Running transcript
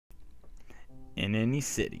In any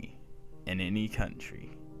city, in any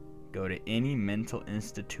country, go to any mental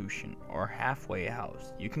institution or halfway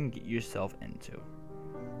house you can get yourself into.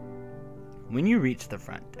 When you reach the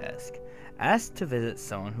front desk, ask to visit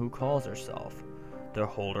someone who calls herself the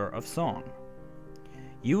holder of song.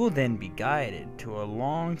 You will then be guided to a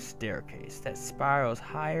long staircase that spirals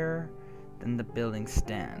higher than the building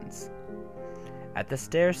stands. At the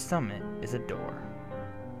stair's summit is a door.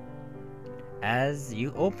 As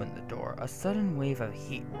you open the door, a sudden wave of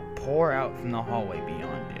heat will pour out from the hallway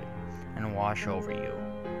beyond it and wash over you.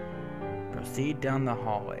 Proceed down the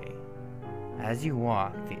hallway. As you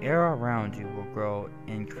walk, the air around you will grow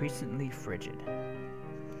increasingly frigid.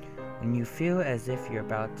 When you feel as if you're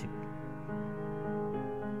about to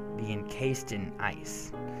be encased in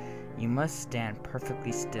ice, you must stand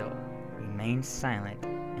perfectly still, remain silent,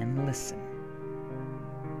 and listen.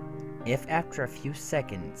 If after a few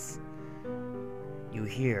seconds you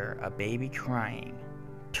hear a baby crying,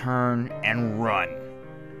 turn and run.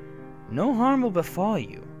 No harm will befall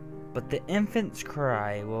you, but the infant's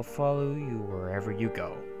cry will follow you wherever you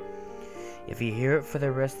go. If you hear it for the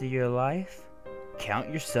rest of your life,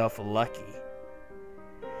 count yourself lucky.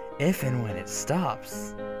 If and when it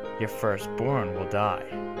stops, your firstborn will die.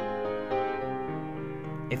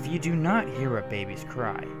 If you do not hear a baby's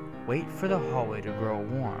cry, wait for the hallway to grow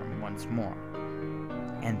warm once more,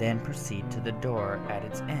 and then proceed to the door at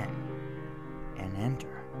its end and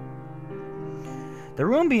enter. The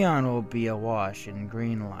room beyond will be awash in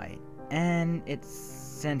green light, and its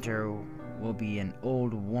center will be an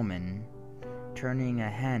old woman turning a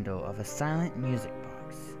handle of a silent music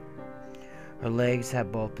box. Her legs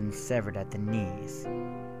have both been severed at the knees,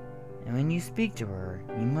 and when you speak to her,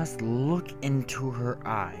 you must look into her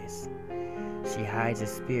eyes. She hides a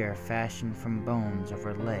spear fashioned from bones of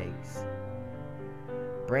her legs.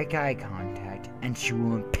 Break eye contact, and she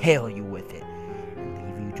will impale you with it and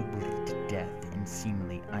leave you to bleed to death in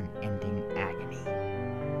seemingly unending agony.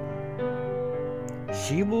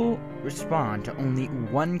 She will respond to only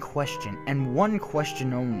one question, and one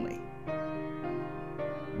question only.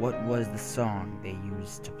 What was the song they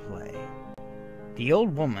used to play? The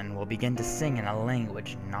old woman will begin to sing in a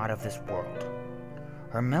language not of this world.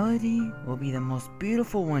 Her melody will be the most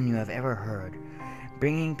beautiful one you have ever heard,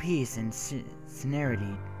 bringing peace and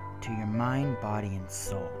serenity to your mind, body, and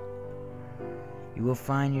soul. You will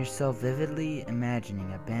find yourself vividly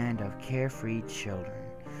imagining a band of carefree children,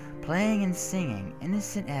 playing and singing,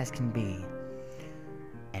 innocent as can be.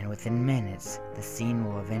 And within minutes, the scene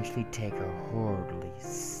will eventually take a horribly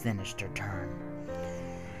sinister turn.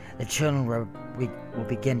 The children will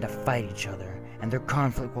begin to fight each other, and their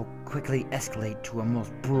conflict will quickly escalate to a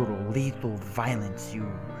most brutal, lethal violence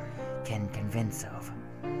you can convince of.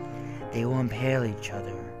 They will impale each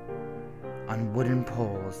other on wooden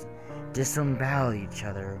poles, disembowel each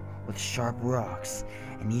other with sharp rocks,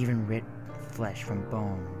 and even rip flesh from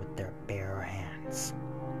bone with their bare hands.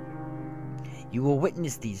 You will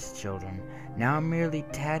witness these children, now merely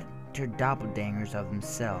tattered doppelgangers of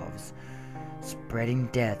themselves, spreading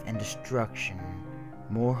death and destruction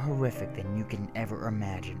more horrific than you can ever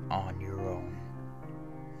imagine on your own.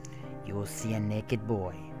 You will see a naked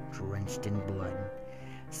boy, drenched in blood,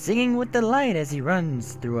 singing with delight as he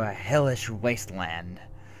runs through a hellish wasteland,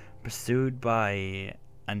 pursued by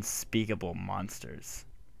unspeakable monsters.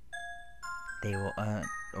 They will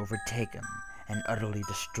overtake him and utterly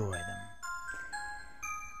destroy them.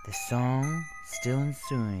 The song still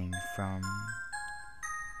ensuing from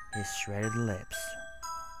his shredded lips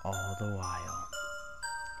all the while.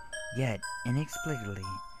 Yet, inexplicably,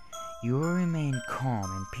 you will remain calm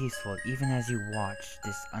and peaceful even as you watch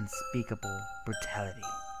this unspeakable brutality.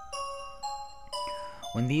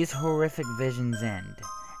 When these horrific visions end,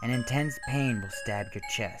 an intense pain will stab your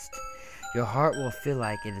chest. Your heart will feel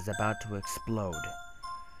like it is about to explode.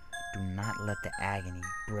 Do not let the agony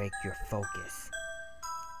break your focus.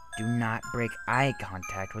 Do not break eye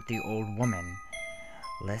contact with the old woman,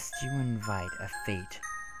 lest you invite a fate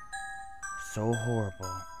so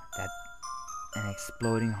horrible that an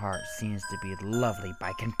exploding heart seems to be lovely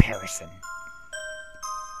by comparison.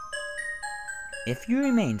 If you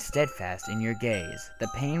remain steadfast in your gaze, the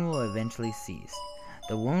pain will eventually cease.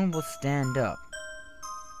 The woman will stand up,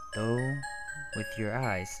 though with your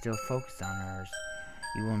eyes still focused on hers,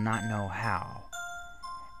 you will not know how,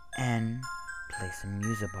 and place a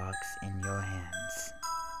music box in your hands.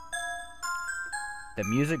 The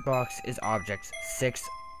music box is object 6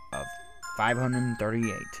 of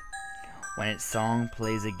 538. When its song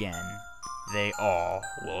plays again, they all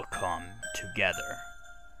will come together.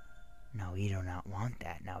 No, we do not want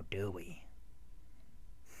that now, do we?